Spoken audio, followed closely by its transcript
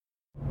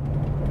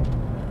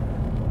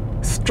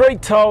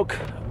Straight Talk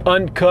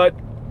Uncut.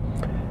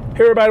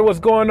 Hey everybody, what's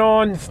going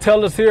on? It's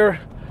Tellus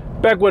here,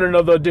 back with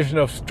another edition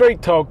of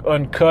Straight Talk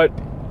Uncut.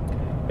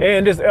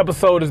 And this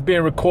episode is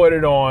being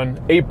recorded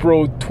on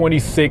April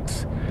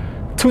 26,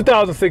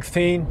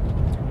 2016.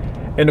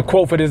 And the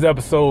quote for this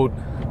episode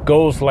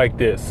goes like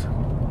this: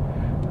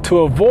 to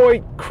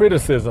avoid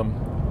criticism,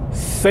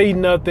 say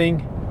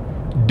nothing,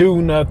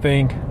 do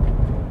nothing,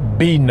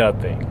 be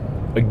nothing.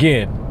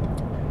 Again,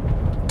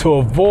 to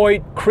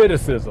avoid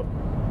criticism,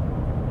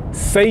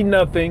 say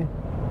nothing,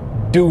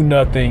 do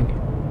nothing,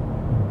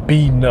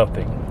 be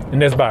nothing. And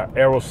that's by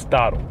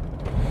Aristotle.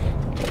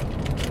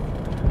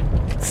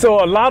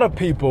 So a lot of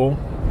people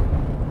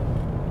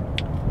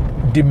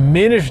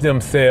diminish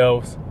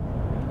themselves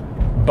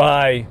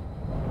by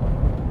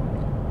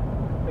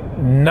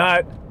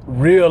not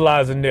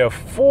realizing their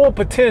full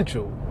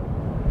potential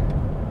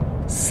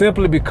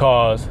simply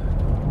because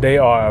they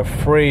are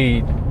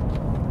afraid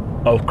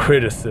of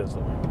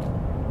criticism,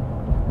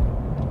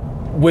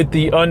 with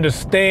the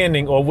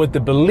understanding or with the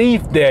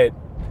belief that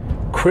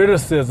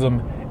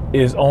criticism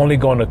is only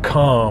going to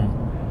come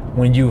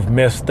when you've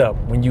messed up,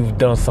 when you've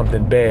done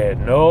something bad.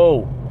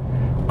 No,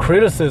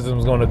 criticism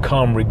is going to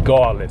come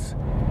regardless.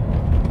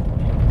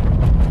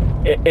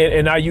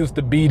 And I used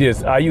to be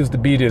this. I used to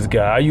be this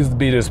guy. I used to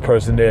be this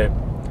person that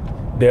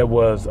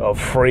was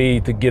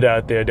afraid to get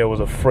out there. That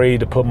was afraid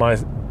to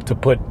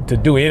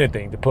do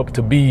anything,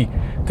 to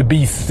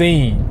be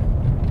seen,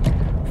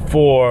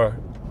 for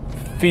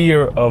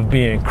fear of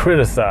being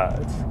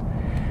criticized.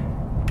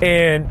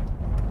 And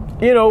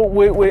you know,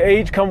 with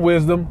age come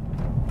wisdom,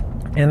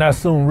 and I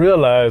soon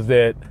realized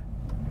that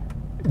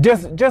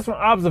just from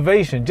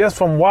observation, just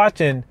from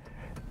watching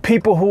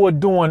people who are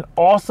doing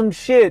awesome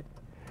shit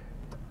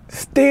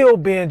still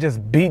being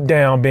just beat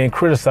down, being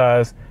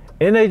criticized,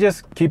 and they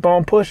just keep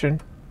on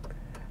pushing.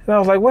 And I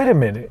was like, wait a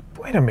minute.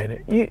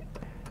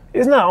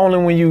 It's not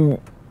only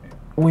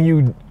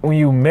when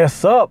you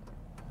mess up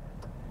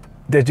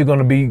that you're going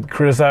to be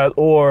criticized,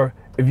 or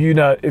if you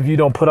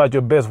don't put out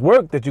your best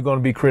work that you're going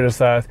to be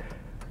criticized.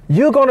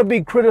 You're going to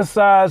be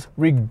criticized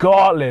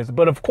regardless.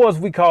 But of course,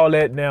 we call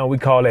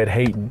that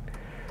hating.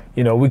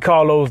 You know, we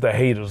call those the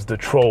haters, the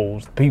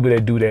trolls, the people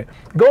that do that.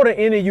 Go to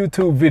any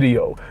YouTube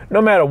video,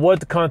 no matter what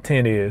the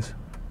content is,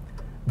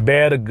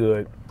 bad or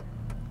good,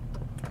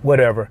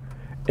 whatever,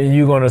 and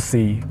you're going to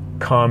see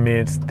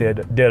comments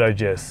that are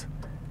just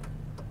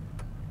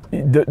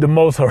the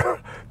most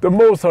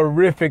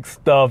horrific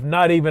stuff,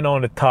 not even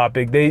on the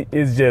topic.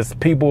 It's just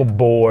people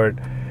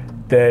bored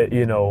that,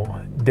 you know,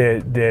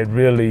 that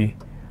really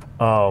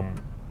don't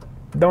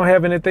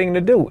have anything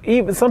to do.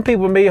 Even some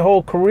people made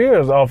whole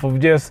careers off of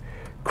just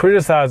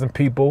criticizing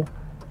people,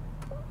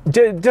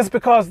 just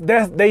because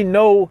they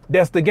know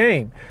that's the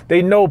game.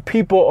 They know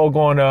people are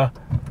gonna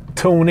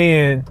tune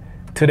in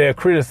to their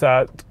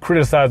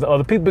criticizing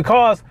other people,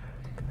 because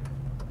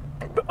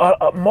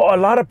a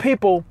lot of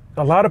people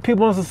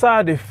in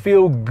society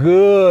feel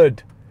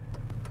good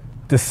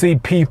to see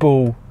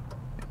people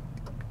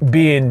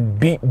being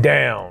beat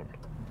down,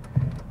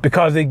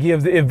 because it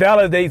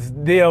validates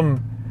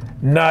them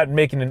not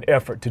making an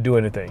effort to do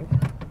anything.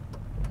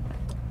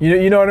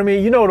 You know what I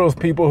mean? You know those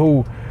people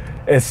who,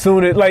 as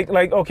soon as like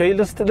okay,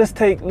 let's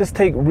take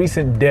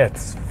recent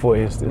deaths for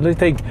instance. Let's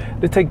take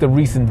the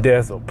recent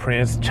deaths of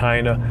Prince,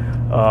 China.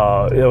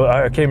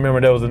 I can't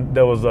remember.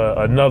 There was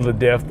another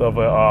death of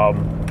a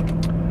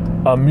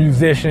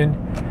musician.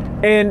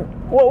 And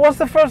what's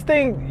the first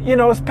thing, you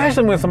know,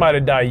 especially when somebody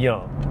die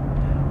young?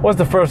 What's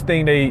the first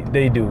thing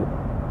they do?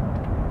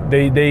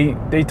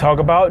 They talk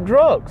about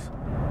drugs.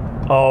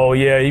 Oh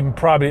yeah, even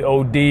probably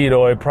OD'd,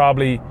 or it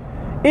probably,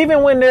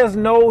 even when there's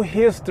no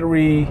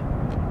history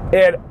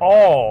at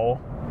all,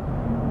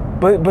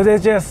 but they're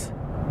just,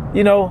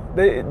 you know,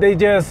 they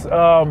just,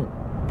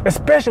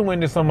 especially when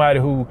there's somebody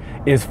who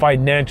is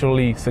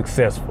financially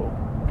successful.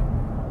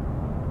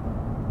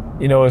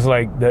 You know, it's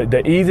like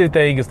the easy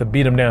thing is to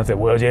beat them down and say,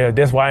 well, yeah,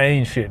 that's why I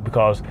ain't shit,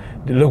 because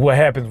look what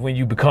happens when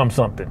you become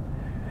something.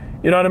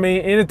 You know what I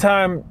mean?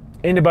 Anytime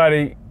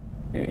anybody,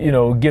 you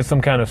know, gets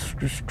some kind of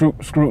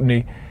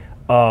scrutiny,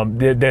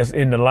 that's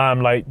in the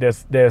limelight,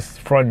 that's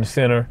front and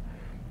center.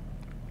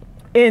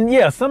 And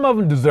yeah, some of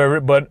them deserve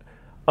it, but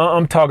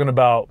I'm talking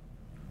about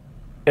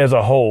as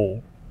a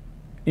whole.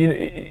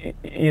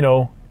 You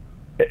know,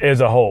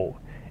 as a whole.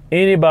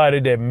 Anybody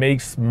that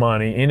makes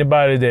money,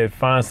 anybody that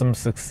finds some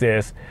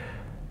success,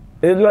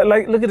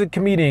 like look at the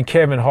comedian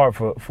Kevin Hart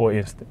for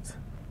instance.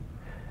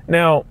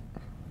 Now,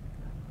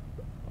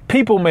 I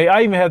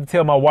even had to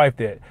tell my wife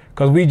that,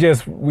 because we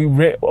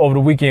read over the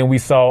weekend, we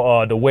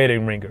saw The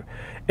Wedding Ringer.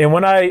 And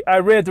when I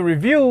read the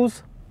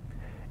reviews,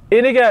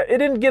 and it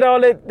didn't get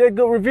all that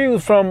good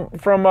reviews from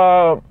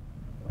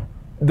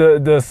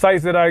the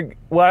sites that I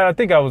was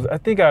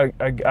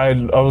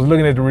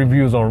looking at the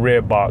reviews on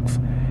Redbox,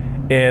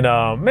 and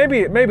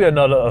maybe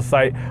another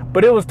site,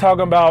 but it was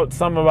talking about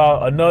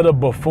another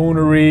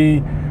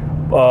buffoonery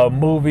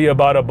movie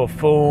about a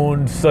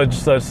buffoon, such.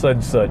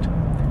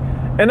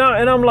 And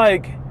I'm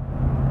like,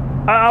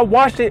 I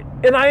watched it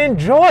and I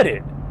enjoyed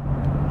it.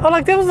 I'm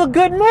like, this was a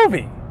good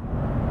movie.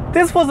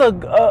 This was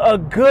a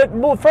good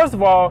movie. First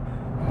of all,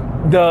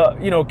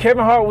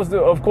 Kevin Hart was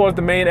of course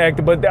the main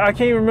actor, but I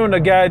can't even remember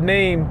the guy's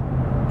name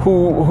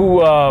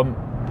who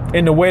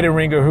in The Wedding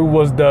Ringer, who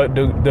was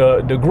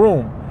the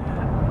groom.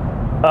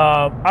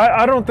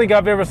 I don't think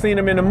I've ever seen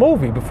him in a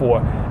movie before,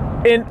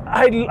 and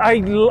I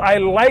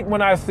like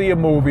when I see a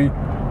movie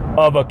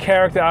of a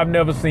character I've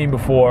never seen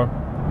before.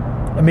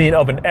 I mean,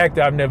 of an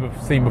actor I've never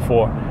seen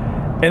before,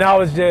 and I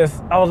was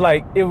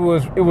like, it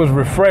was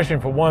refreshing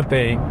for one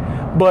thing,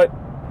 but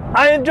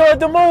I enjoyed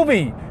the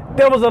movie.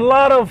 There was a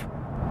lot of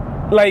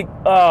like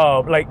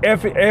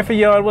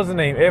Effion, what's his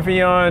name?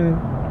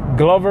 Effion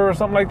Glover or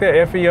something like that.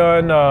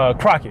 Effion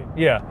Crockett.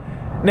 Yeah.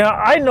 Now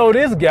I know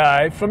this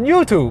guy from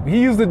YouTube.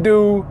 He used to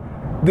do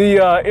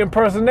the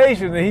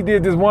impersonation, and he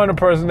did this one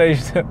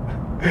impersonation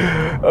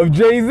of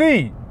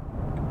Jay-Z,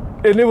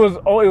 and it was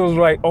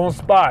like on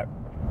spot.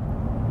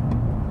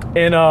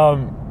 And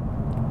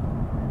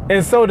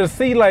so to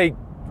see like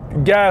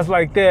guys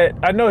like that,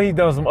 I know he's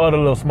done some other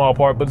little small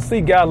part, but to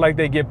see guys like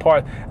that get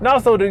parts, and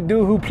also the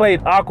dude who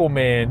played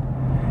Aquaman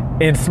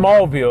in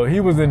Smallville, he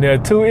was in there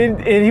too, and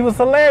he was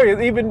hilarious,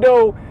 even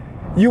though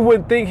you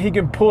wouldn't think he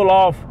can pull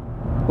off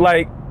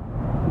like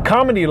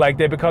comedy like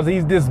that because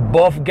he's this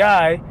buff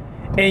guy,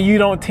 and you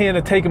don't tend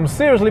to take him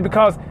seriously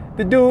because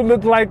the dude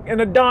looked like an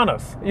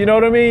Adonis, you know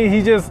what I mean?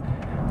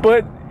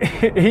 But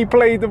he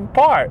played the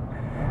part.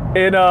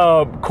 And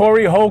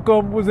Corey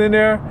Holcomb was in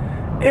there.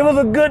 It was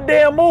a good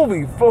damn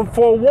movie.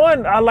 For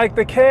one, I like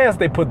the cast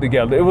they put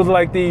together. It was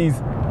like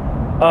these,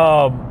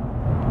 I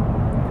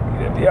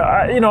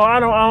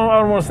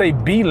don't want to say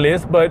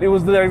B-list, but it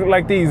was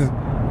like these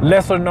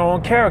lesser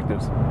known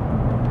characters.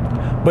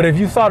 But if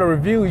you saw the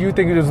review, you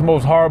think it was the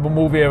most horrible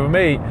movie ever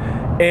made.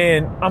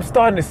 And I'm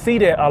starting to see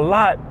that a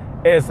lot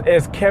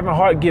as Kevin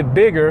Hart get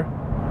bigger.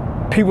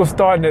 People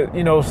starting to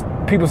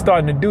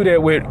do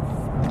that with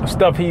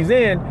stuff he's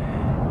in,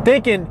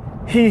 thinking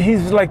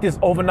he's like this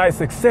overnight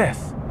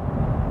success.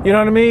 You know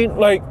what I mean?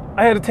 Like,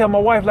 I had to tell my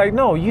wife, like,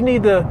 no, you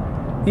need to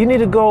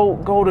go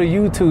to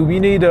YouTube. You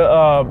need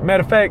to,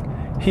 matter of fact,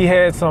 he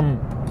had some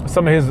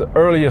of his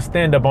earlier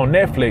stand-up on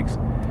Netflix.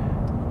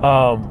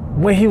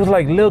 When he was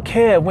like Lil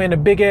Kev wearing a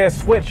big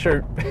ass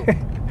sweatshirt,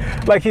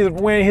 like he's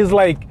wearing his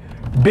like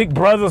Big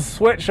Brother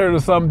sweatshirt or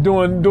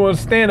something, doing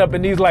stand-up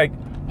in these like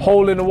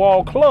hole in the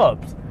wall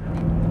clubs.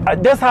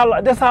 That's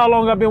how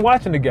long I've been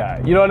watching the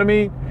guy. You know what I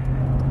mean?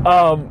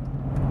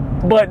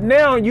 But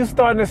now you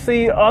starting to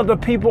see other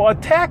people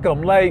attack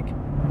him. Like,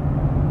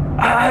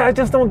 I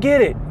just don't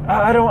get it.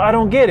 I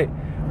don't get it.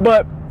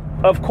 But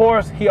of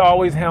course, he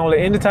always handled it.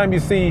 Anytime you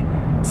see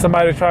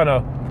somebody trying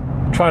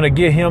to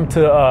get him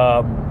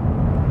to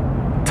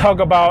talk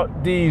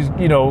about these,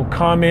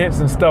 comments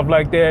and stuff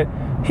like that,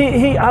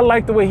 I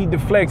like the way he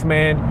deflects,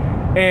 man.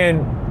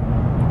 And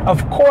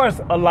of course,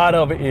 a lot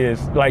of it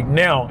is like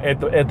now at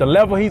the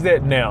level he's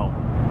at now,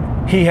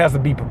 he has to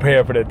be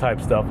prepared for that type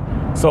of stuff.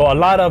 So a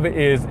lot of it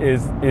is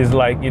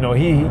like,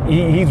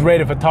 he's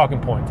ready for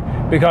talking points,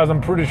 because I'm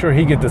pretty sure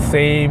he gets the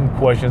same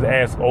questions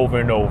asked over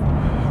and over.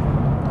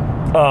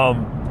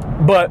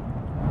 But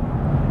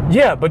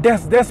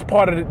that's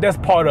part of it. That's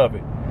part of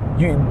it.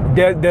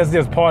 That's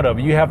just part of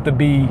it. You have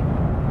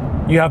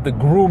to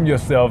groom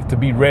yourself to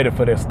be ready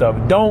for that stuff.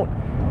 Don't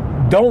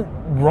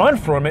run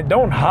from it.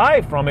 Don't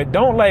hide from it.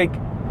 Don't like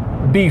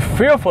be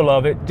fearful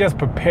of it. Just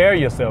prepare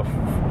yourself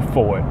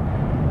for it.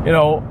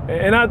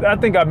 And I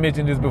think I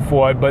mentioned this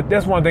before, but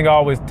that's one thing I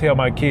always tell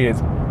my kids.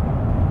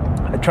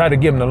 I try to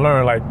get them to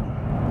learn, like,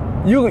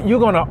 you're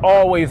going to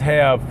always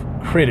have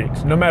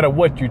critics, no matter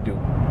what you do.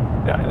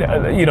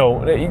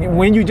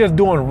 When you're just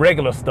doing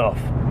regular stuff,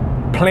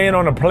 playing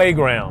on the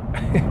playground,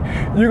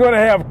 you're going to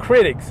have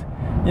critics.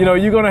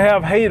 You're going to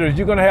have haters.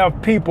 You're going to have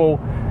people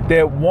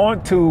that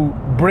want to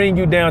bring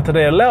you down to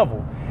their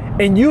level.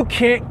 And you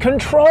can't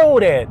control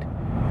that.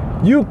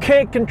 You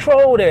can't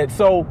control that.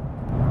 So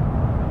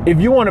if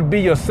you want to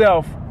be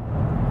yourself,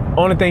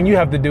 only thing you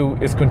have to do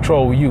is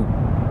control you.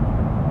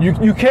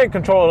 You can't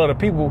control other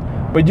people,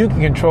 but you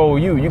can control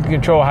you. You can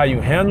control how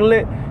you handle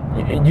it.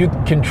 You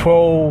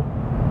control.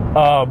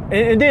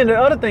 And then the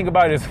other thing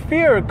about it is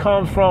fear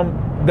comes from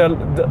the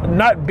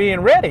not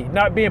being ready,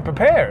 not being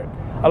prepared.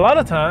 A lot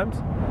of times,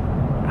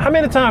 how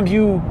many times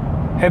you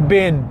have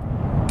been,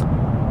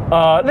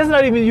 let's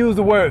not even use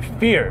the word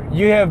fear.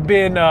 You have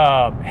been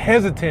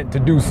hesitant to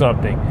do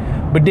something,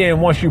 but then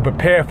once you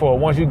prepare for it,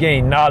 once you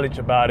gain knowledge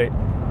about it,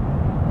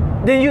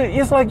 then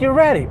it's like you're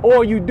ready.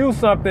 Or you do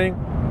something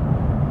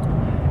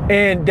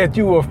and that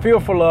you were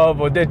fearful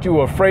of or that you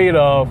were afraid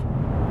of,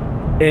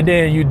 and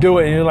then you do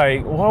it and you're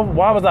like, well,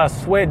 why was I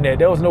sweating that?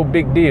 That was no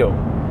big deal.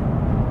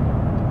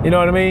 You know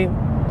what I mean?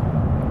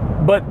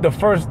 But the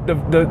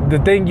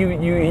thing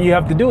you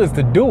have to do is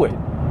to do it.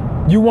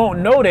 You won't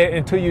know that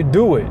until you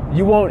do it.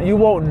 You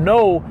won't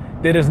know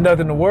that there's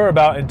nothing to worry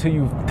about until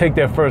you take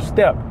that first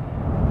step.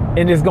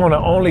 And it's gonna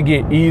only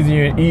get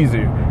easier and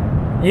easier.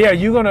 Yeah,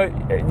 you're gonna,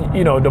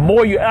 the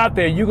more you're out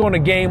there, you're gonna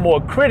gain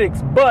more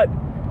critics. But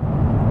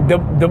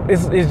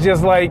it's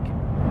just like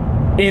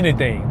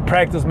anything.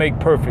 Practice make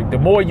perfect. The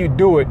more you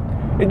do it,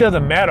 it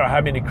doesn't matter how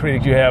many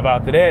critics you have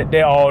after that.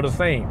 They're all the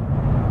same.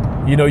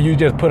 You know, you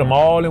just put them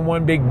all in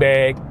one big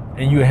bag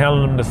and you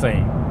handle them the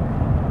same.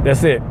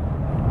 That's it.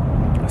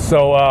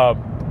 So,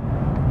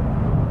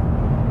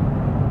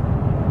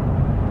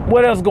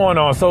 what else going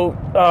on? So,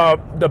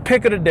 the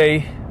pick of the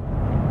day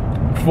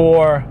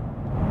for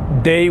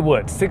day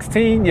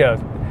 16?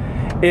 Yes,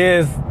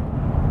 is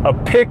a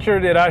picture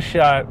that I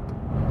shot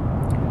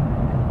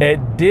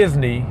at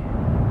Disney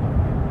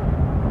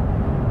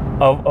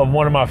of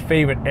one of my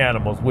favorite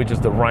animals, which is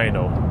the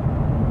rhino.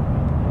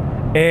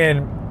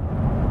 And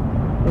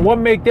what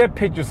make that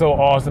picture so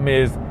awesome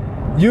is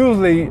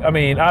usually, I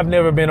mean, I've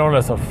never been on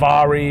a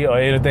safari or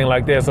anything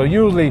like that. So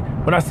usually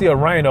when I see a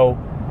rhino,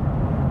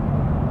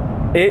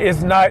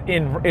 it's not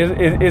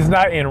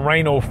in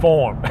rhino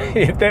form,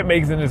 if that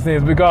makes any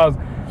sense, because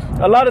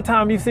a lot of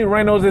time you see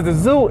rhinos at the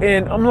zoo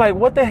and I'm like,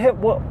 what the heck,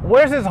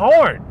 where's his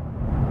horn?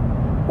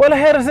 Where the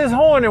hell is his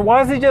horn, and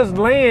why is he just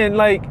laying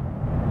like,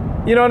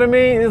 you know what I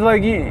mean? It's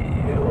like,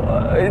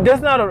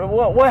 that's not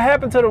what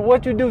happened to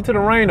what you do to the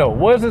rhino?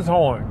 Where's his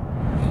horn?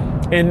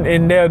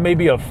 And there may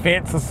be a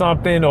fence or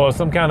something, or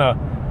some kind of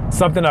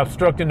something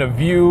obstructing the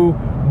view.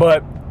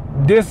 But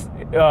this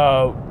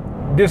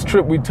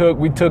trip we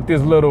took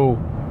this little,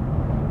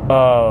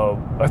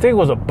 I think it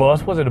was a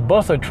bus. Was it a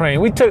bus or a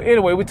train? We took a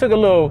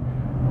little,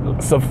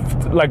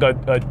 like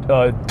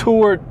a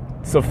toured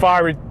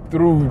safari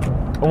through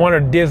one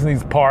of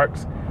Disney's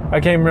parks. I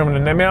can't remember the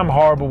name. Man, I'm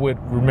horrible with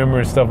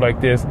remembering stuff like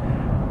this.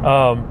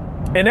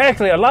 And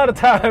actually, a lot of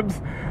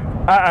times,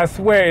 I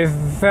swear, it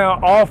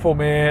sounds awful,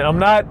 man. I'm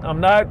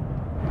not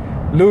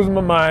losing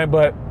my mind,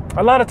 but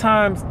a lot of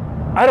times,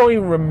 I don't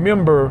even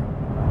remember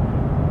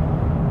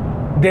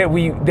that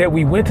we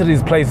went to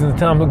these places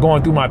until I'm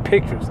going through my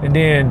pictures, and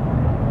then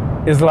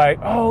it's like,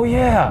 oh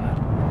yeah,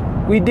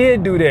 we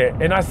did do that,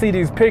 and I see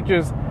these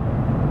pictures,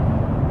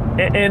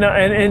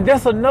 and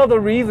that's another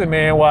reason,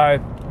 man, why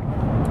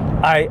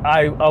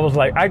I was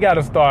like, I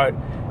gotta start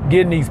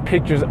getting these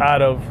pictures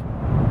out of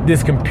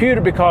this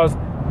computer, because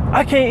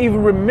I can't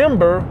even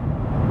remember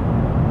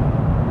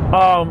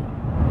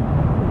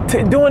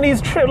doing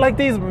these trips, like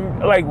these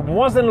like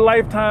once in a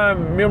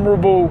lifetime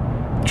memorable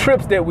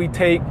trips that we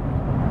take.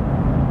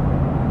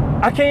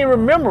 I can't even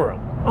remember them.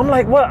 I'm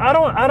like, well, I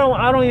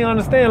don't even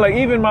understand. Like,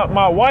 even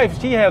my wife,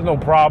 she has no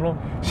problem.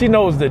 She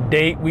knows the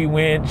date we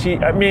went.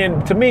 I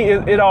mean, to me,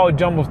 it all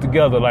jumbles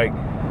together. Like,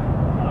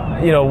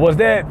 you know, was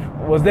that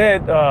was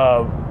that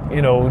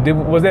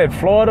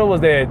Florida?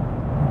 Was that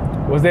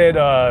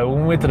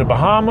when we went to the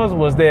Bahamas?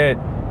 Was that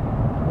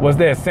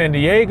San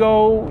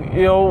Diego?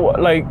 You know,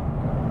 like,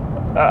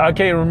 I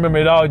can't remember.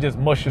 It all just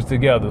mushes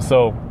together.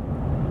 So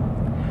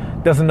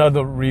that's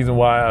another reason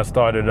why I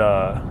started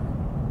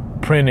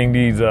printing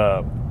these.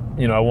 I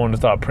wanted to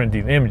start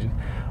printing these images.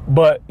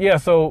 But yeah,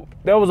 so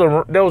there was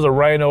a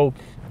rhino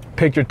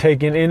picture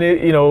taken in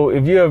it. You know,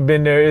 if you have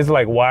been there, it's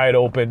like wide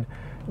open.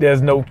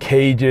 There's no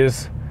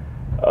cages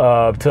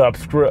to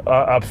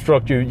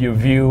obstruct your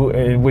view,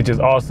 which is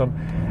awesome.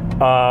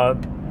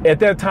 At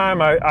that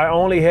time, I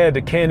only had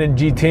the Canon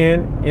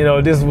G10. You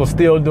know, this was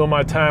still during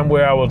my time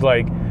where I was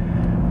like,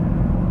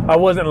 I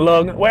wasn't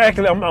lugging. Well,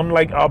 actually, I'm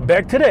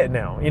back to that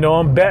now. You know,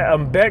 I'm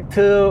back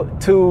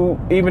to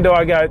even though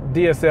I got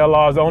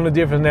DSLRs. The only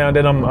difference now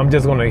that I'm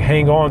just going to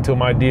hang on to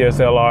my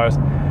DSLRs.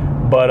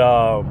 But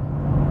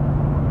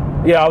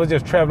yeah, I was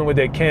just traveling with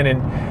that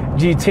Canon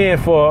G10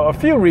 for a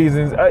few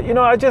reasons. I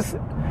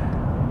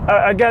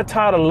got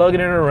tired of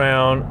lugging it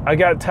around. I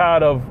got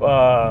tired of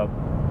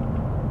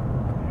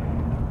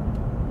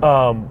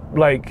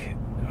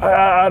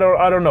I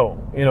don't know.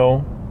 You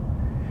know.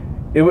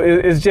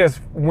 It's just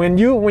when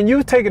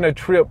you taking a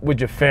trip with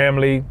your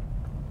family,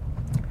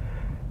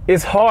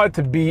 it's hard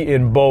to be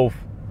in both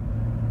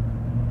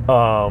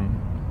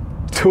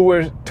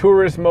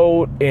tourist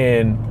mode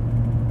and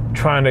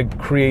trying to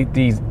create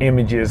these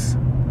images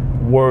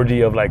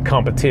worthy of like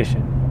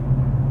competition.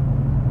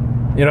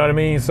 You know what I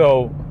mean?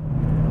 So,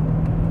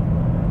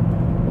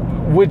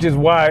 which is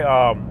why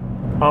I'm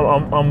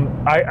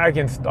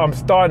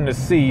starting to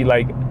see,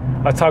 like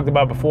I talked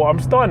about before, I'm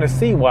starting to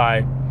see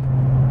why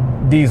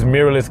these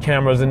mirrorless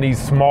cameras and these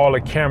smaller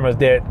cameras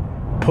that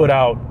put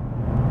out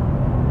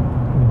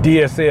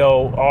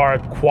DSLR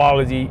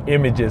quality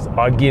images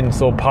are getting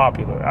so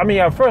popular. I mean,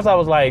 at first I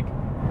was like,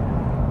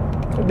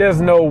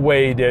 there's no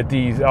way that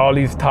all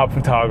these top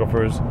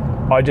photographers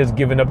are just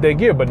giving up their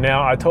gear. But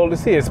now I totally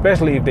see it,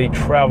 especially if they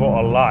travel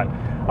a lot.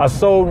 I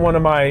sold one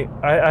of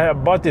I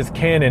bought this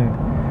Canon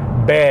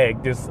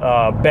bag, this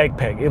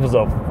backpack. It was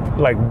a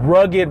like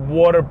rugged,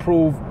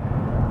 waterproof,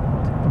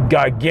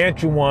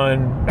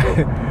 gargantuan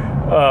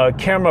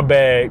camera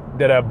bag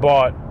that I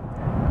bought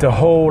to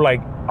hold like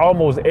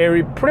almost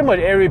pretty much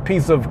every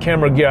piece of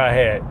camera gear I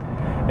had,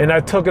 and I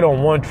took it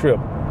on one trip.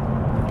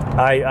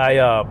 I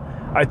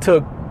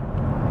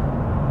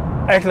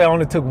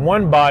only took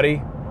one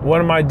body,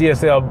 one of my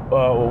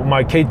DSL,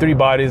 my K3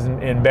 bodies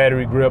and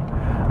battery grip.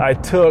 I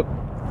took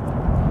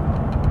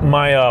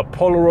my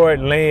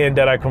Polaroid land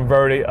that I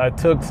converted. I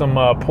took some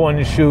point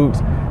and shoots.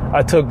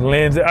 I took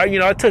lenses. I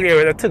took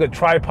everything. I took a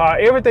tripod.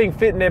 Everything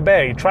fit in that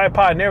bag,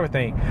 tripod and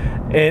everything.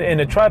 And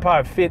the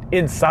tripod fit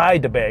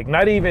inside the bag,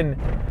 not even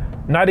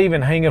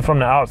hanging from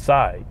the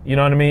outside. You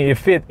know what I mean? It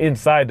fit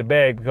inside the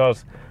bag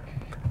because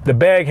the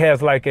bag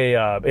has like it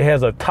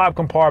has a top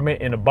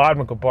compartment and a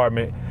bottom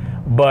compartment,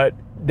 but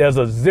there's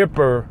a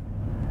zipper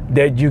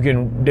that you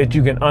can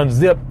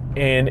unzip,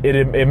 and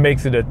it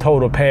makes it a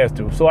total pass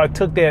through. So I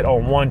took that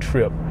on one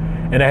trip,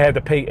 and I had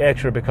to pay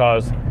extra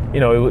because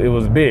it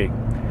was big.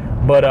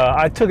 But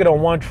I took it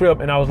on one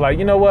trip, and I was like,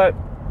 you know what?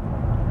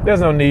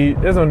 There's no need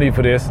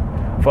for this,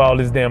 for all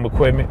this damn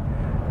equipment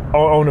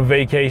on a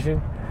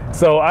vacation.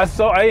 So I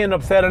ended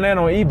up selling that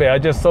on eBay. I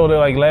just sold it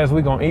like last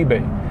week on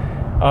eBay.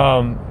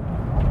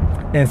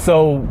 And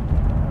so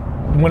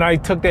when I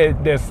took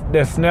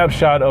that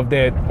snapshot of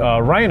that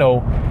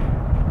Rhino,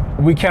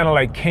 we kind of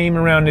like came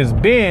around this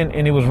bend,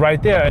 and it was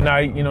right there. And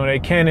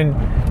that Canon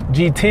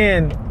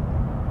G10,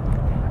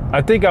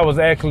 I think I was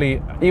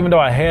actually, even though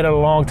I had it a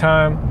long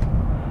time,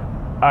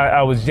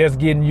 I was just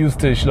getting used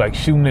to like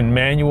shooting in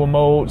manual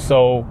mode.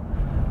 So,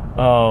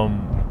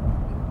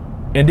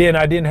 and then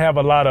I didn't have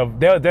a lot of,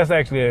 that's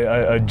actually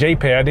a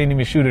JPEG. I didn't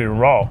even shoot it in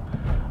RAW.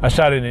 I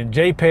shot it in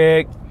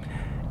JPEG,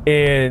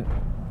 and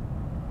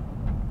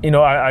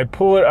I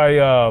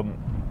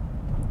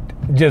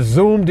just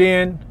zoomed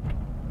in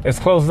as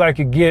close as I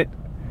could get,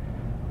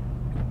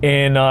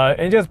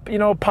 and just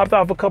popped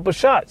off a couple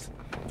shots.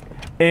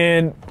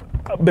 And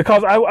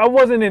because I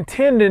wasn't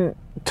intending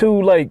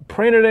to like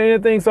print it or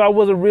anything, so I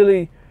wasn't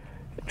really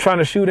trying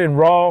to shoot in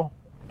RAW.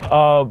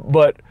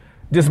 But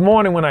this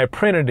morning when I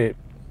printed it,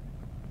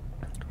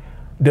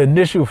 the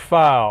initial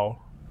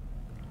file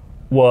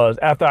was,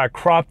 after I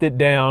cropped it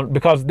down,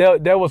 because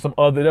there was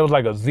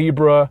like a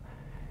zebra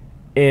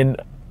in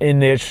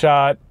that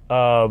shot.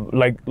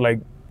 Like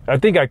I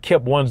think I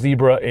kept one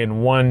zebra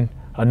and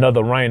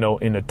another rhino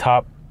in the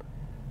top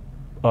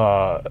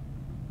of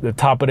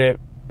that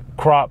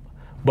crop,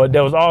 but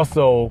there was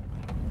also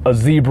a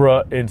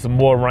zebra and some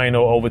more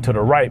rhino over to the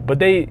right, but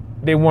they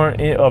weren't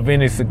of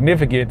any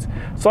significance.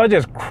 So I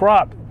just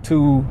cropped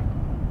to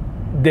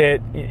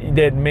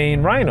that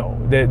main rhino,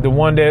 the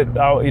one that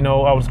I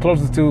was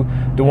closest to,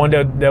 the one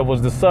that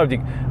was the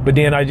subject. But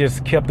then I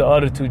just kept the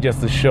other two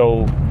just to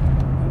show,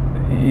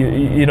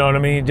 you know what I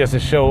mean, just to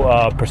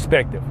show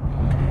perspective.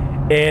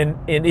 And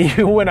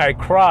even when I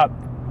cropped,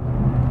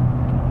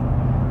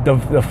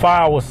 the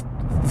file was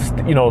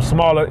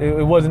smaller.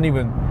 It wasn't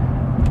even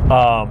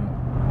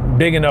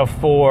big enough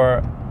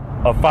for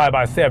a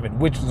 5x7,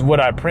 which is what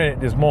I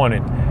printed this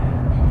morning.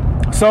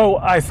 So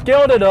I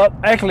scaled it up.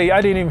 Actually,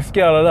 I didn't even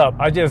scale it up.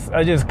 I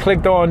just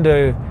clicked on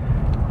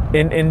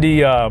in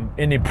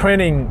the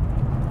printing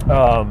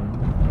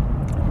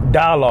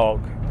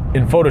dialog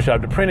in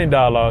Photoshop, the printing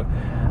dialog.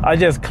 I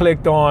just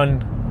clicked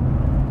on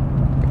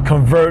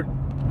convert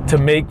to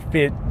make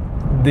fit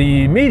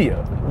the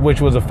media,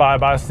 which was a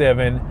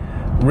 5x7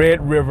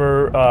 Red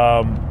River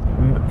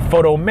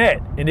photo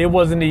matte, and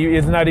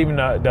it's not even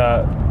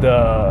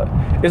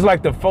it's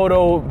like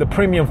the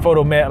premium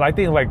photo matte. I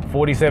think it's like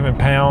 47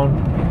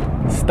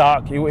 pound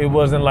stock. It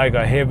wasn't like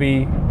a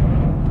heavy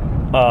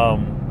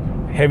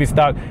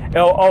stock. Something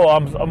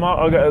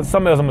else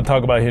I'm gonna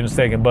talk about here in a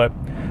second. But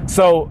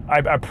so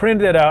I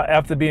printed it out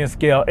after being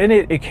scaled, and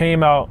it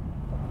came out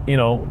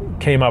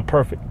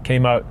perfect.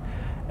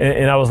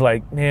 And I was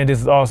like, man, this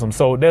is awesome.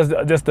 So that's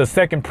just the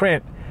second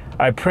print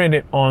I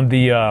printed on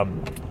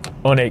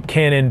that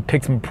Canon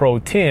PIXMA Pro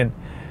 10,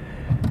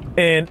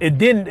 and it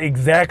didn't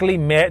exactly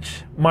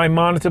match my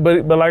monitor,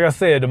 but like I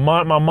said,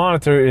 my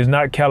monitor is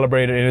not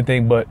calibrated or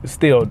anything, but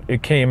still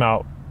it came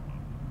out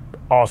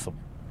awesome.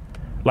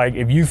 Like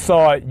if you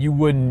saw it, you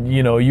wouldn't.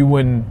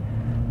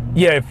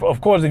 Yeah,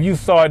 of course, if you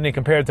saw it and then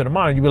compared it to the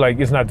monitor, you'd be like,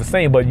 it's not the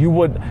same. But you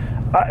would,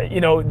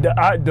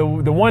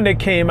 the one that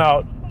came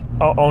out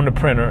on the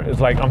printer is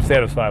like, I'm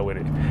satisfied with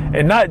it,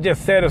 and not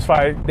just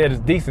satisfied that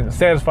it's decent,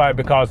 satisfied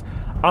because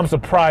I'm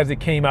surprised it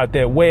came out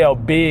that well,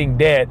 being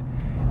that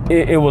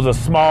it was a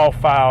small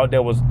file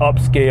that was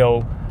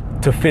upscaled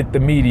to fit the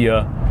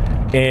media,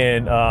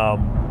 and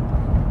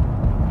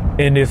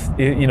this,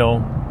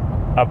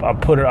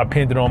 I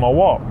pinned it on my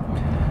wall.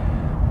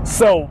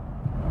 So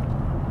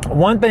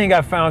one thing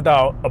I found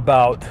out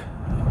about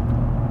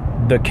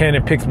the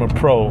Canon PIXMA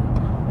Pro,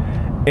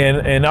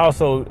 and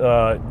also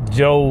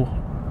Joe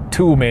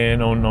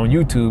Toolman on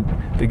YouTube,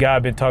 the guy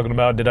I've been talking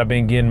about, that I've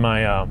been getting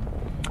my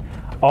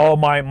all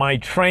my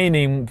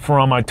training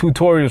from, my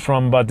tutorials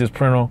from about this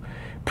printer.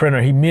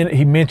 He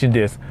mentioned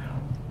this.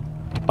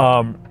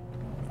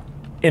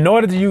 In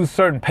order to use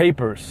certain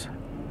papers,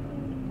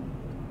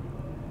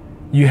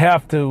 you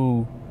have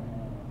to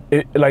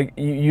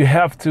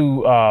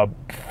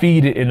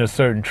feed it in a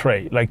certain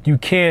tray. Like you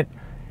can't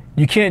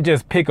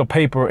just pick a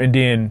paper and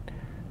then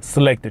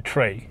select the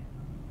tray,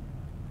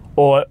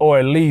 or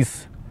at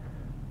least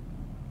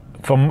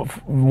from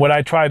what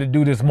I tried to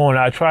do this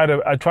morning, I try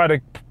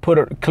to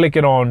click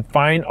it on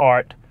Fine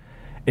Art,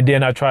 and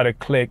then I try to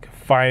click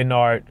Fine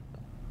Art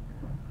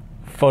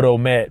photo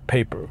mat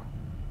paper,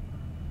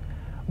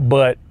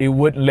 but it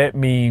wouldn't let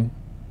me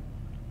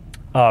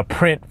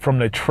print from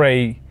the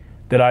tray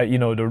that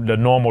the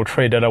normal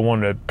tray that I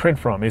wanted to print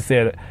from. It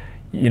said,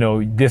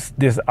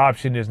 this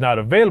option is not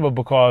available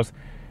because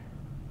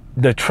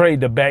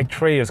the back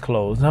tray is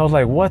closed. And I was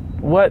like, what?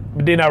 But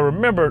then I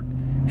remembered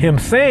him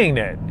saying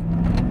that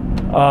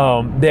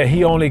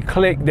he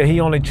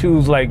only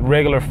choose like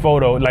regular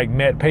photo, like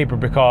matte paper,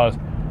 because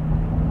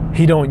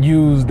he don't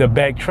use the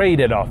back tray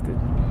that often.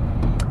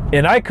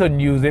 And I couldn't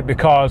use it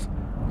because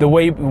the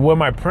way where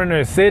my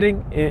printer is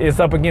sitting, it's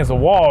up against a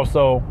wall,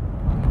 so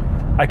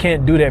I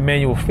can't do that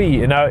manual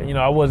feed. And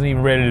I wasn't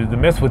even ready to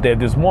mess with that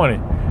this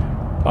morning.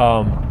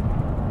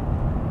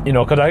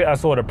 Because I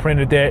sort of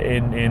printed that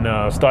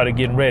and started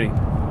getting ready.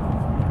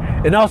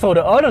 And also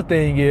the other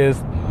thing is,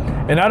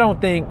 and I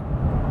don't think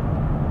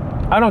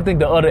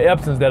the other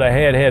Epsons that I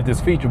had this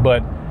feature,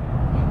 but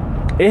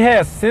it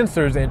has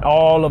sensors in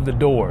all of the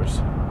doors.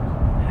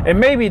 And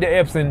maybe the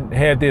Epson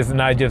had this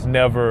and I just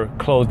never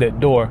closed that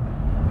door,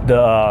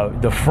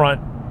 the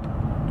front,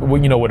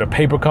 where the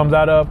paper comes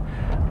out of.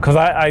 Because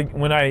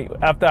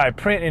after I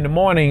print in the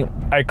morning,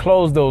 I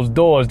close those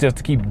doors just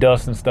to keep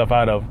dust and stuff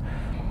out of.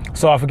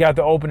 So I forgot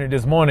to open it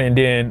this morning, and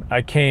then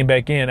I came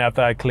back in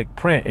after I clicked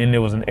print, and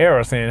there was an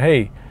error saying,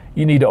 "Hey,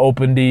 you need to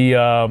open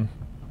the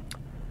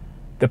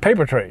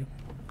paper tray."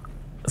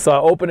 So I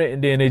opened it,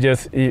 and then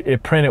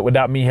it printed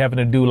without me having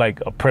to do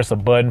like press a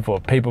button for a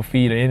paper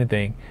feed or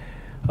anything.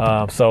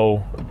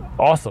 So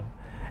awesome.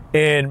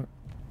 And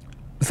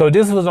so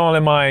this was only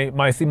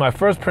my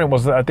first print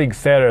was, I think,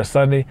 Saturday or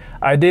Sunday.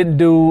 I didn't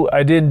do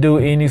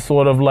any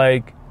sort of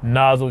like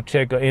nozzle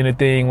check or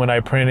anything when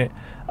I printed.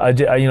 I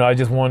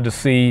just wanted to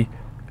see,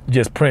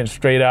 just print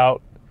straight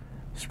out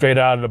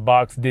of the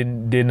box.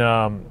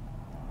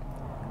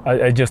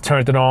 I just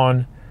turned it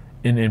on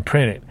and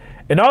printed.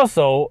 And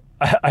also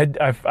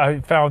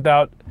I found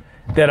out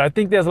that I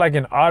think there's like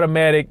an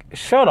automatic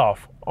shut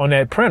off on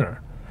that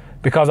printer,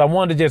 because I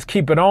wanted to just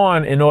keep it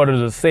on in order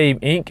to save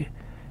ink,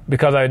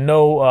 because I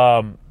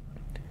know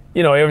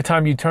every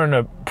time you turn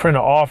the printer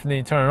off and then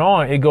you turn it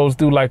on, it goes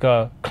through like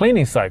a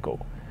cleaning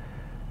cycle.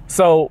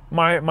 So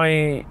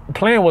my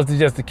plan was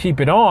to keep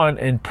it on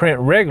and print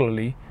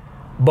regularly,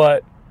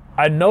 but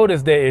I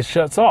noticed that it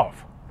shuts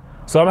off.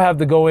 So I'm gonna have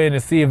to go in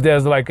and see if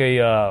there's like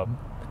a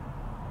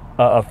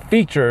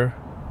feature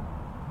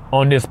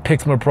on this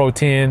Pixma Pro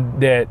 10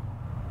 that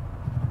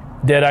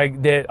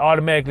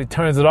automatically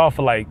turns it off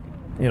for like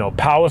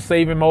power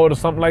saving mode or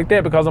something like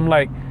that. Because I'm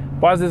like,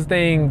 why is this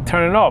thing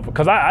turning off?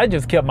 Because I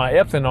just kept my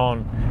Epson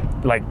on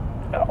like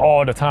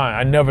all the time.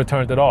 I never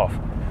turned it off.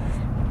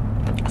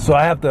 So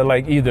I have to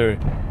like either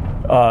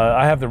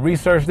I have to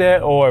research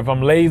that, or if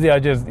I'm lazy, I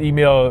just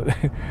email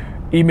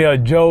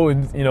Joe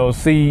and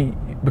see,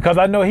 because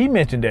I know he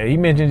mentioned that. He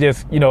mentioned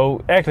just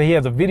actually he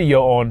has a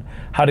video on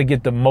how to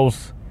get the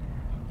most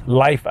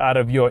life out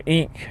of your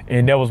ink,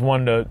 and that was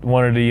one of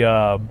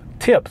the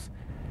tips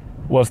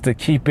was to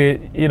keep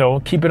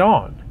it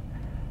on.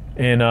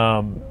 And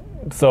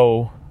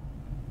so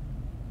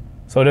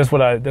that's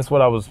what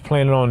I was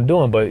planning on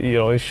doing, but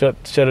it shut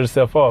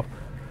itself off.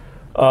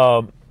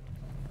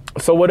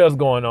 So what else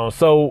going on?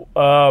 So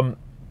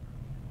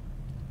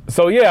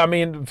yeah, I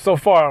mean, so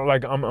far,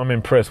 like I'm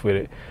impressed with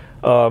it.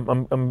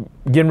 I'm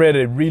getting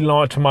ready to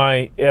relaunch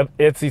my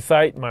Etsy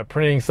site, my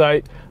printing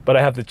site, but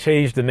I have to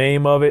change the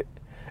name of it.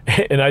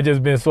 And I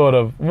just been sort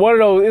of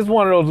it's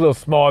one of those little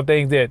small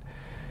things that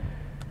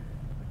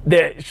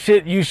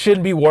you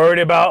shouldn't be worried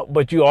about,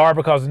 but you are,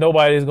 because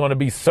nobody's going to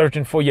be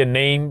searching for your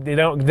name. They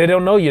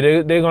don't know you.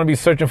 They're going to be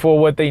searching for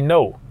what they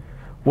know,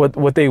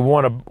 what they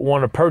want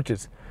to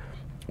purchase.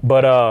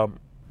 But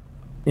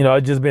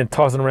I've just been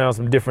tossing around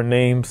some different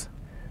names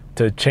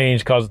to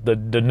change, because the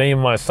name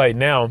of my site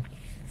now,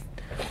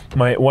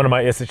 one of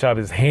my Etsy shop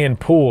is Hand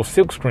Pull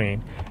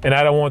Silkscreen, and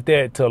I don't want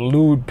that to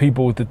elude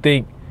people to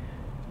think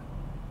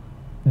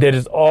that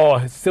it's all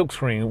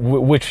silkscreen,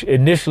 which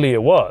initially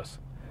it was.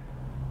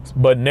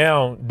 But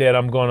now that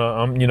I'm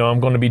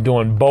gonna be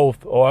doing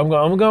both, or I'm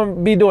gonna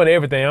be doing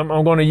everything.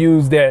 I'm gonna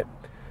use that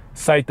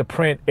site to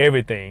print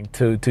everything,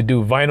 to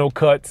do vinyl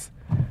cuts,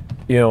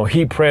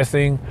 heat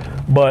pressing,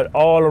 but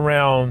all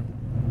around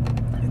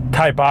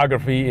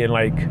typography and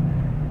like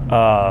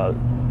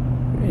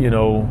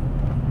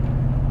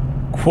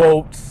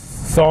quotes,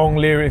 song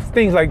lyrics,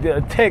 things like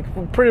that,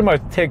 pretty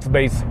much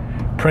text-based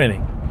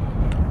printing.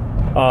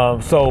 I'm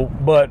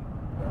gonna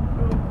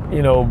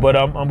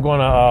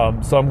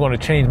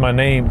change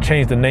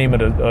the name of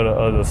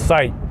the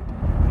site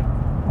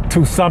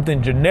to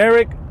something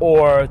generic,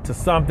 or to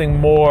something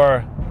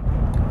more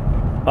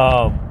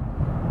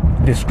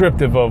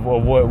descriptive of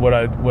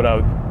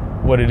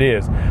what it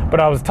is. But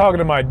I was talking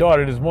to my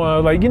daughter this morning. I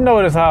was like,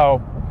 notice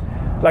how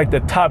like the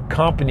top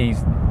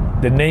companies,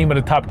 the name of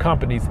the top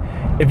companies,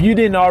 if you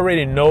didn't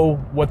already know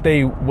what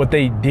they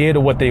did or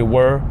what they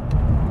were,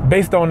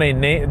 based on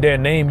their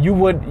name, you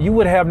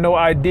would have no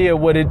idea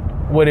what it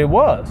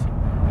was.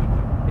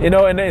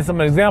 And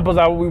some examples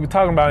we were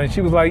talking about, and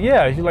she was like,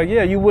 yeah,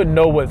 you wouldn't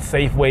know what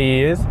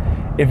Safeway is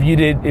if you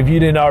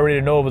didn't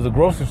already know it was a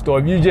grocery store.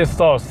 If you just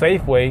saw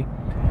Safeway,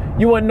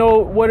 you wouldn't know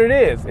what it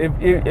is.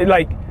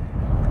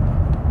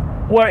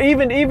 Well,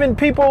 even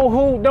people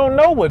who don't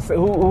know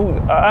who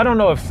I don't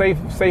know if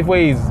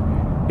Safeway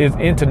is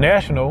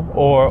international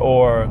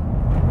or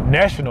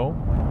national,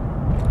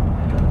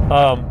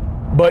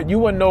 but you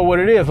wouldn't know what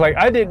it is. Like,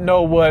 I didn't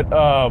know what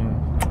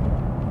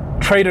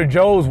Trader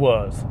Joe's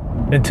was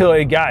until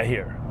it got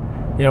here.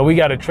 You know, we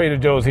got a Trader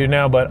Joe's here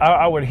now, but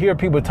I would hear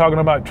people talking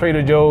about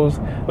Trader Joe's,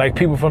 like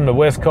people from the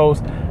West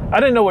Coast. I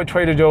didn't know what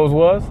Trader Joe's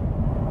was.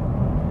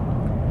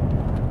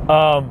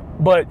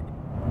 But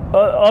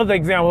other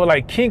examples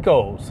like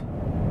Kinko's.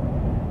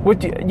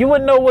 You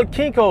wouldn't know what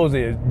Kinko's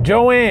is.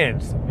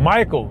 Joann's,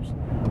 Michael's,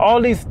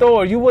 all these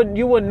stores. You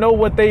wouldn't know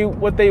what they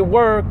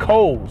were.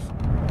 Kohl's.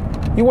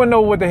 You wouldn't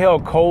know what the hell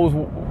Kohl's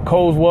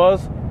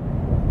was.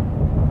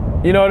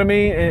 You know what I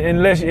mean?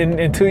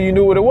 Until you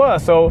knew what it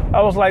was. So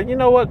I was like, you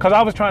know what? Because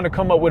I was trying to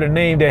come up with a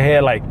name that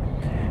had like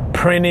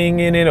printing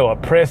in it or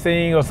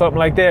pressing or something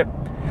like that.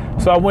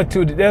 So I went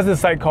to, there's this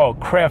site called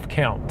Craft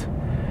Count,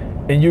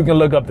 and you can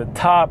look up the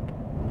top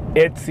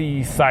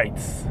Etsy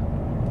sites,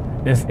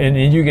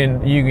 and you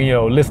can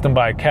list them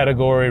by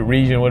category,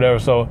 region, whatever.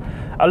 So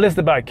I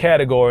listed by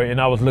category,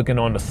 and I was looking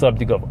on the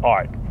subject of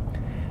art.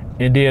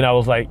 And then I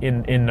was like,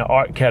 in the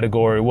art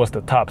category, what's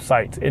the top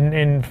sites?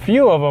 And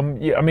few of them,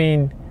 I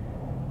mean,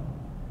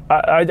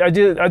 I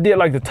did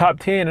like the top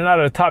 10, and out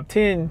of the top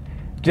 10,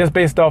 just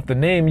based off the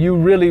name, you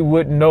really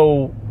wouldn't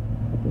know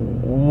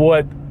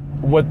what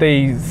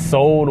they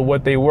sold or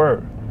what they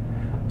were.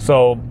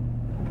 So,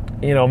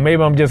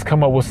 maybe I'm just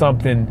come up with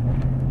something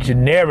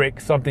generic,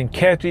 something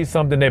catchy,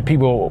 something that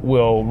people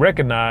will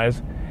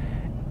recognize,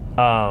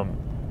 and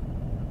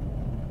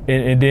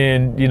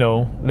then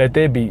let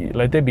that be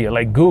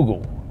like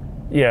Google.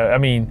 Yeah, I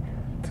mean,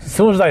 as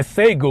soon as I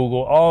say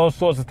Google, all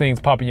sorts of things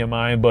pop in your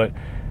mind, but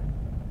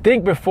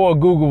think before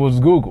Google was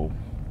Google.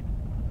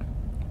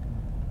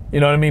 You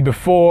know what I mean?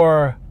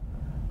 Before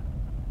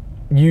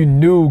you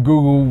knew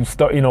Google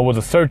was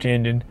a search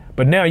engine,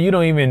 but now you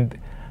don't even,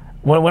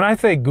 when I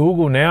say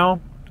Google now,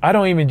 I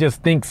don't even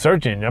just think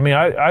search engine. I mean,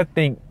 I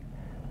think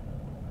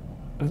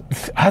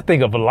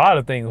of a lot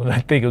of things when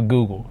I think of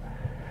Google.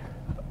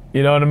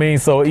 You know what I mean?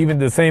 So even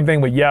the same thing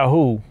with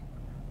Yahoo,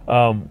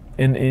 and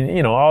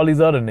all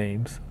these other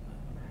names.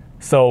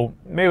 So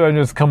maybe I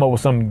just come up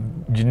with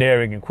something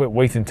generic and quit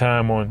wasting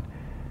time on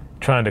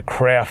trying to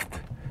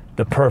craft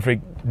the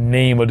perfect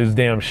name of this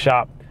damn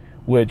shop,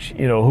 which,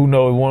 who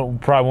knows,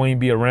 probably won't even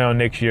be around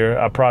next year.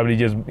 I'll probably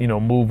just,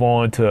 move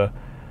on to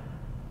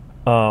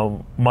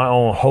my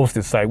own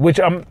hosted site, which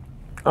I'm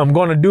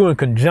going to do in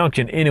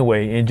conjunction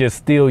anyway, and just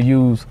still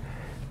use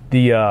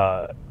the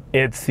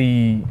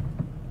Etsy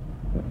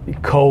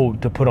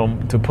code to put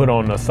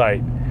on the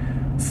site.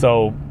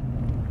 So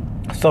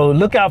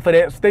look out for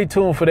that. Stay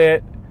tuned for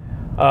that.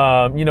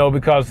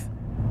 Because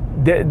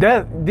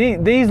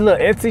these little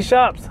Etsy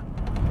shops,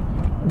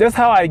 that's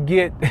how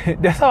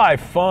I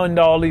fund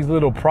all these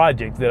little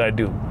projects that I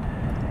do.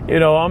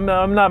 I'm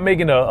not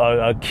making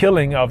a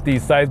killing off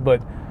these sites,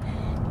 but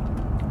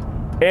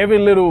every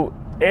little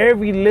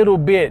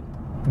bit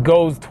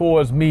goes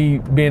towards me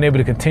being able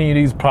to continue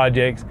these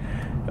projects,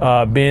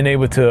 being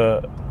able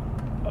to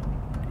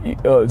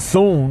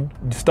soon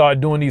start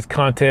doing these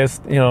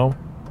contests,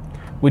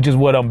 which is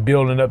what I'm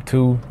building up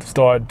to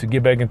start to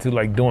get back into,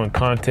 like doing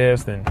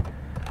contests and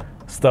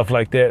stuff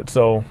like that.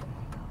 So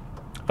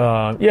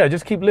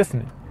just keep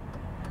listening.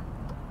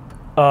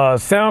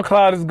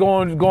 SoundCloud is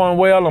going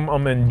well.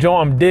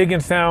 I'm digging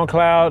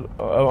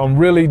SoundCloud. I'm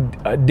really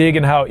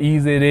digging how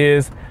easy it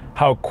is,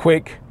 how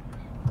quick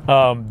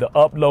the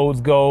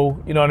uploads go.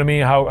 You know what I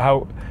mean?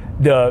 How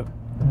the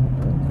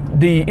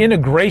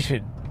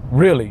integration,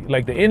 really,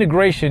 like the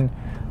integration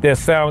that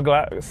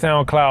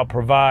SoundCloud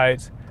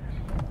provides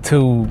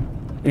to,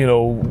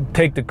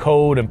 take the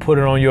code and put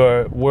it on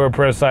your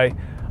WordPress site.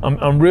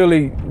 I'm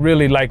really,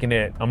 really liking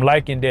that. I'm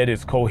liking that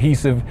it's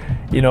cohesive.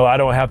 I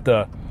don't have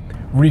to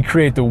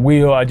recreate the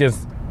wheel. I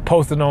just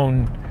post it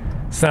on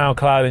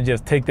SoundCloud and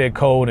just take that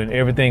code and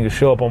everything will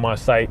show up on my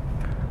site.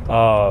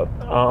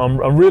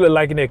 I'm really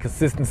liking that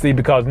consistency,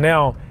 because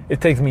now it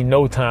takes me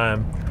no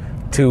time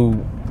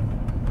to,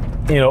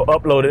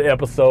 upload an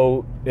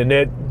episode, and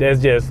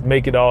that's just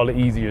make it all the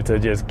easier to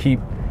just keep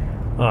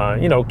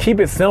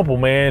it simple,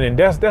 man. And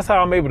that's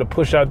how I'm able to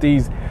push out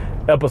these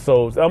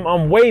episodes.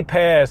 I'm way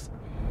past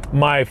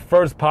my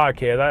first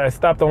podcast. I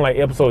stopped on like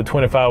episode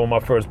 25 on my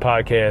first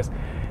podcast,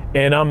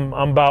 and I'm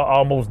about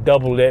almost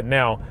double that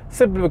now,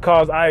 simply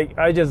because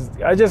I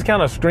just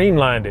kind of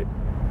streamlined it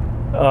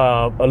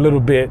a little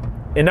bit,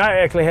 and I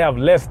actually have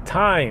less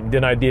time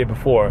than I did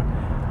before.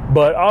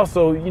 But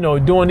also,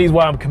 doing these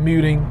while I'm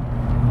commuting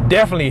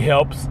definitely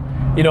helps.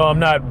 I'm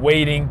not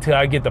waiting till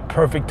I get the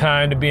perfect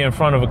time to be in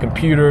front of a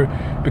computer,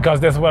 because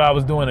that's what I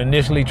was doing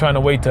initially, trying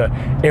to wait till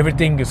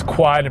everything is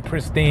quiet and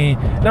pristine.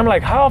 And I'm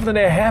like, how often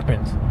that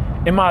happens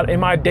in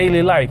my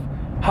daily life?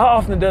 How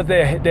often does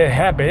that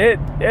happen?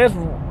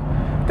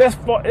 That's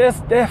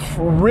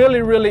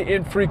really, really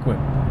infrequent.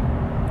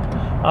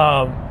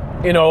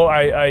 you know,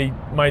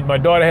 my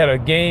daughter had a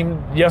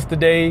game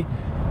yesterday.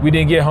 We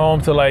didn't get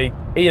home till like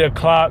 8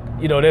 o'clock.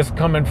 You know, that's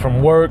coming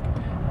from work,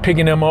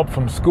 picking them up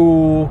from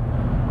school.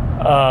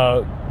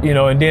 You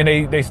know, and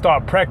then they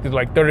start practice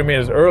like 30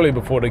 minutes early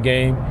before the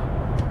game.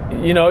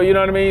 You know what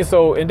I mean?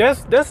 So, and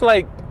that's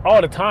like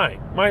all the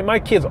time. My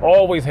kids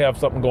always have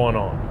something going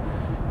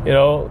on. You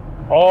know,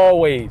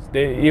 always.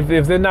 If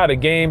there's not a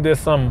game, there's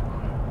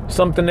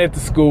something at the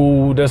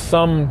school. There's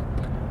some,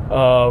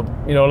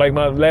 you know, like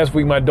last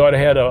week, my daughter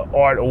had an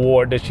art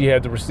award that she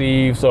had to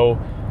receive. So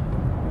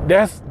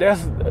that's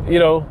you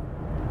know,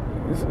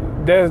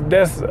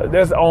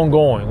 that's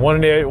ongoing. One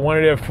of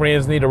their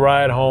friends need a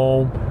ride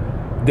home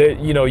that,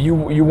 you know,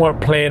 you weren't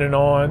planning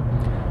on.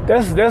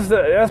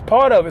 That's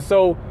part of it.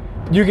 So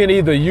you can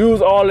either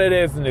use all of it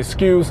as an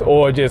excuse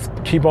or just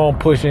keep on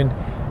pushing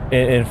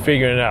and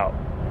figuring it out.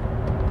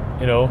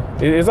 You know,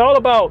 it's all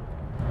about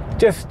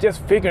just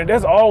figuring.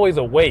 There's always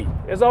a way.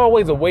 There's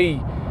always a way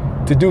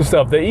to do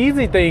stuff. The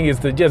easy thing is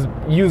to just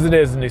use it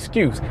as an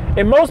excuse.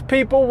 And most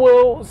people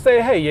will say,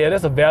 hey, yeah,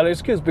 that's a valid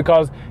excuse,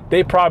 because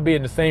they probably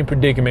in the same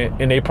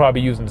predicament and they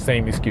probably using the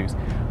same excuse.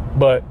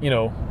 But, you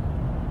know,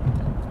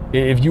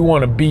 if you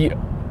want to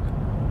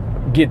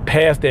get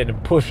past that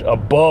and push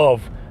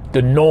above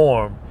the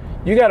norm,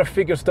 you got to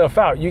figure stuff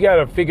out. You got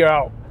to figure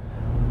out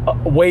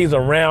ways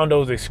around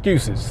those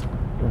excuses,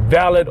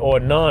 valid or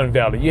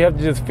non-valid. You have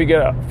to just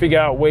figure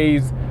out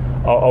ways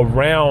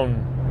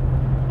around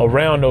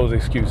those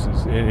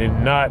excuses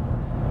and not.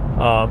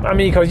 I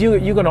mean, because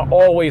you're gonna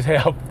always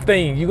have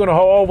things. You're gonna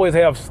always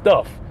have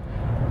stuff.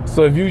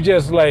 So if you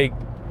just like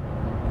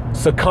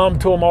succumb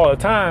to them all the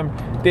time,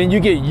 then you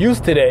get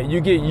used to that.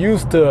 You get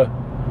used to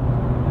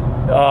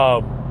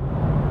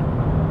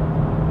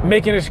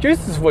making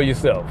excuses for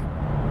yourself.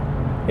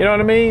 You know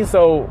what I mean?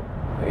 So,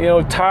 you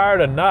know,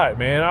 tired or not,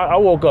 man, I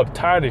woke up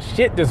tired as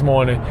shit this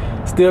morning.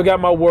 Still got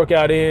my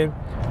workout in.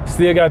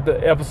 Still got the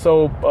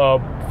episode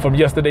from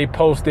yesterday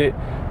posted.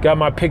 Got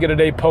my pick of the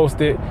day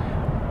posted.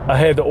 I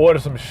had to order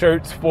some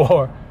shirts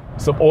for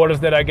some orders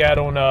that I got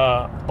on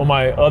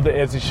my other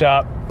Etsy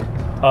shop.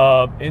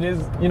 And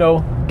it's, you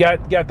know,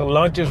 got the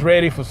lunches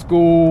ready for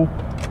school.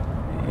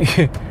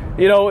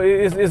 You know,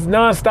 it's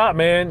nonstop,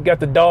 man. Got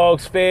the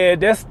dogs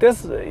fed.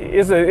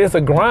 It's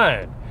a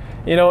grind.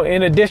 You know,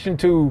 in addition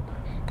to,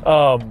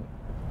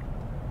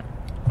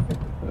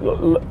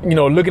 you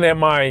know, looking at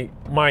my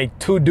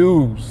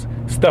to-dos,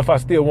 stuff I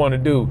still want to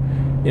do.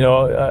 You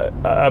know,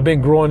 I've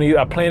been growing these.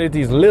 I planted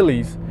these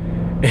lilies,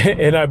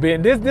 and I've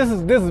been. This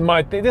is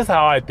my thing. This is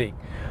how I think.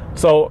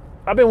 So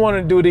I've been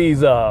wanting to do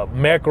these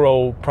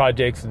macro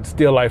projects and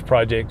still life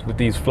projects with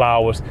these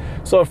flowers.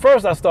 So at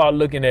first I started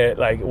looking at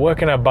like, where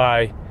can I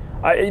buy?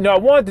 I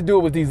wanted to do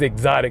it with these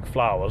exotic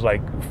flowers,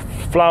 like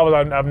flowers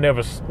I've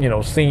never, you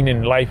know, seen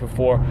in life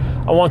before.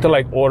 I want to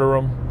like order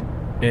them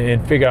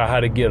and figure out how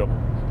to get them.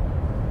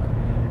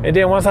 And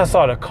then once I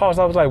saw the cost,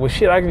 I was like, well,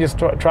 shit, I can just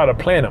try to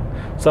plant them.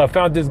 So I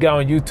found this guy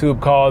on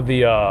YouTube called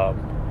the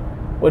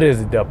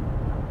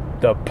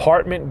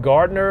Apartment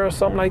Gardener or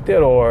something like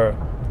that, or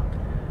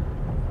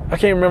I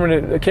can't remember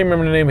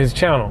the name of his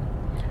channel.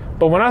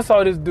 But when I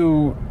saw this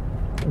dude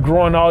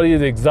growing all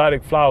these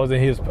exotic flowers in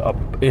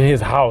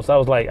his house, I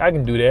was like, I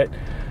can do that.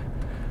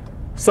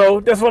 So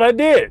that's what I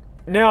did.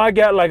 Now I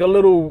got like a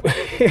little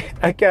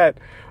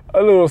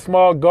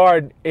small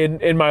garden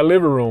in my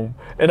living room,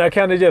 and I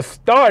kind of just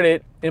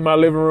started in my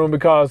living room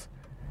because,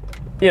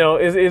 you know,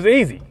 it's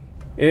easy.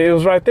 It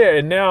was right there,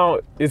 and now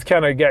it's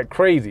kind of got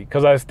crazy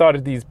because I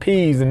started these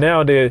peas, and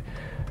now they've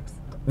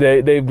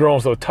grown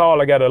so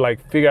tall. I got to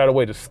like figure out a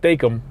way to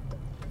stake them.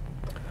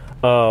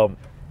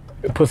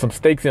 Put some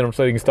stakes in them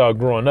so they can start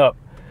growing up.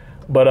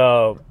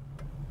 But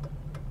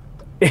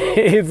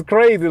it's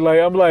crazy.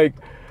 Like I'm like,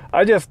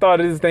 I just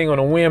started this thing on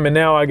a whim, and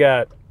now I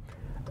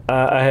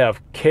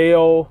have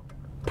kale,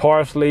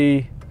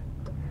 parsley,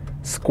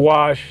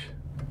 squash,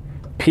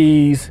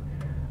 peas.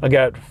 I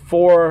got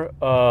 4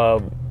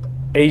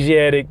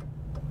 Asiatic,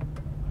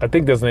 I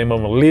think that's the name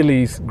of them,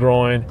 lilies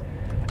growing,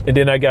 and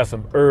then I got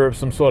some herbs,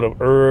 some sort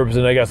of herbs,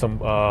 and I got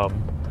some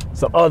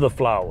other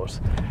flowers.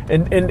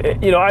 And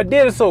you know, I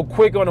did it so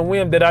quick on a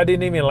whim that I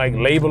didn't even like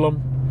label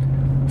them.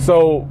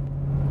 So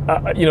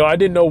you know, I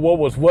didn't know what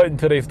was what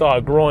until they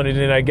started growing, and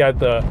then I got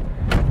the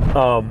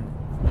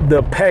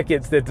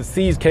packets that the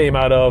seeds came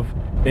out of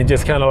and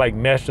just kind of like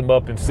mashed them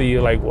up and see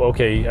like,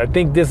 okay, I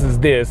think this is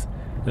this,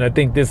 and I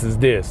think this is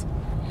this.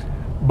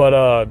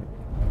 But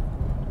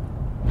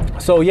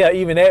so yeah,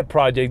 even that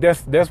project,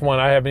 that's one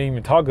I haven't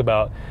even talked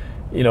about.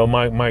 You know,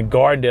 my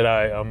garden that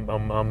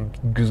I'm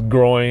just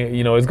growing,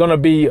 you know, it's gonna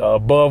be a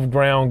above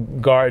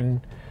ground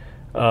garden,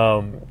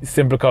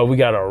 simply because we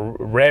got a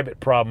rabbit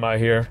problem out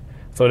here.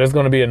 So there's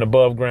gonna be an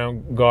above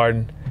ground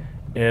garden,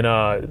 and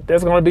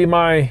that's gonna be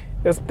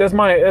that's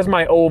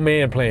my old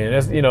man plan.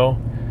 That's, you know,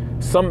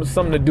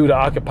 something to do to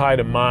occupy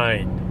the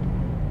mind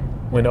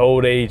when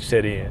old age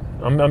set in.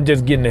 I'm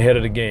just getting ahead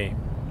of the game.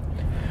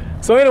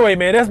 So anyway,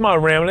 man, that's my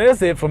rambling.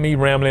 That's it for me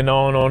rambling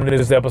on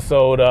this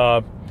episode.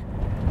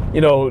 You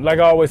know, like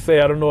I always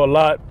say, I don't know a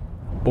lot,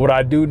 but what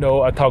I do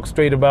know, I talk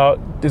straight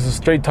about. This is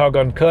Straight Talk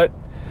Uncut.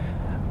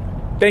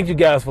 Thank you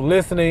guys for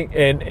listening.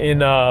 And you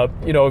know,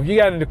 if you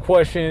got any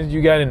questions,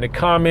 you got any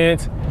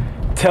comments,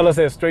 tell us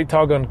at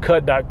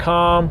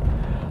straighttalkuncut.com.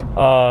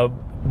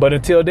 But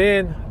until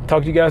then,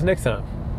 talk to you guys next time.